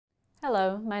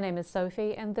Hello, my name is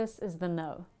Sophie and this is The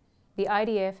No. The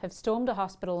IDF have stormed a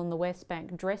hospital in the West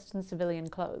Bank dressed in civilian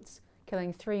clothes,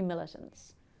 killing 3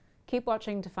 militants. Keep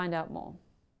watching to find out more.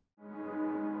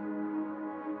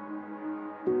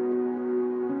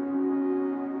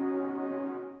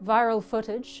 Viral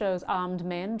footage shows armed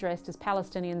men dressed as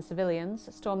Palestinian civilians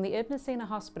storm the Sina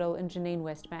hospital in Jenin,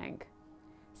 West Bank.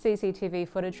 CCTV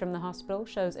footage from the hospital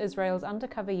shows Israel's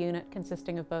undercover unit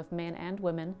consisting of both men and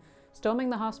women storming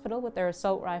the hospital with their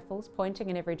assault rifles pointing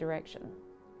in every direction.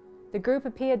 The group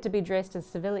appeared to be dressed as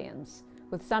civilians,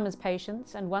 with some as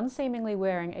patients and one seemingly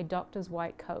wearing a doctor's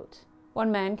white coat.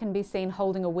 One man can be seen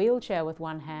holding a wheelchair with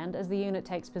one hand as the unit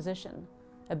takes position.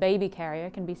 A baby carrier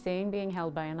can be seen being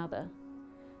held by another.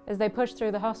 As they push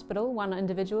through the hospital, one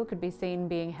individual could be seen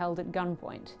being held at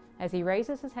gunpoint as he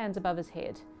raises his hands above his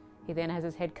head. He then has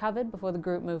his head covered before the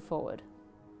group move forward.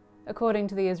 According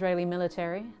to the Israeli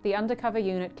military, the undercover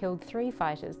unit killed 3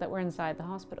 fighters that were inside the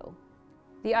hospital.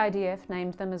 The IDF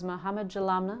named them as Mohammed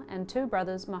Jalamna and 2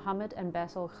 brothers Mohammed and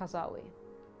Basil Khazawi.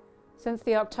 Since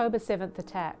the October 7th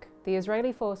attack, the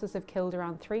Israeli forces have killed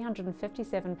around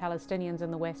 357 Palestinians in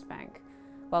the West Bank,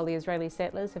 while the Israeli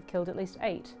settlers have killed at least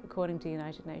 8, according to the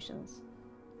United Nations.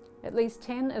 At least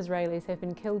 10 Israelis have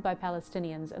been killed by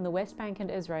Palestinians in the West Bank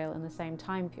and Israel in the same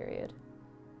time period.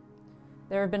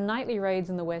 There have been nightly raids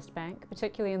in the West Bank,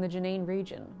 particularly in the Jenin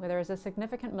region, where there is a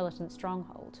significant militant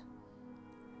stronghold.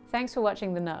 Thanks for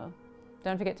watching The No.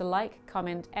 Don't forget to like,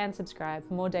 comment, and subscribe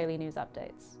for more daily news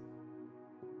updates.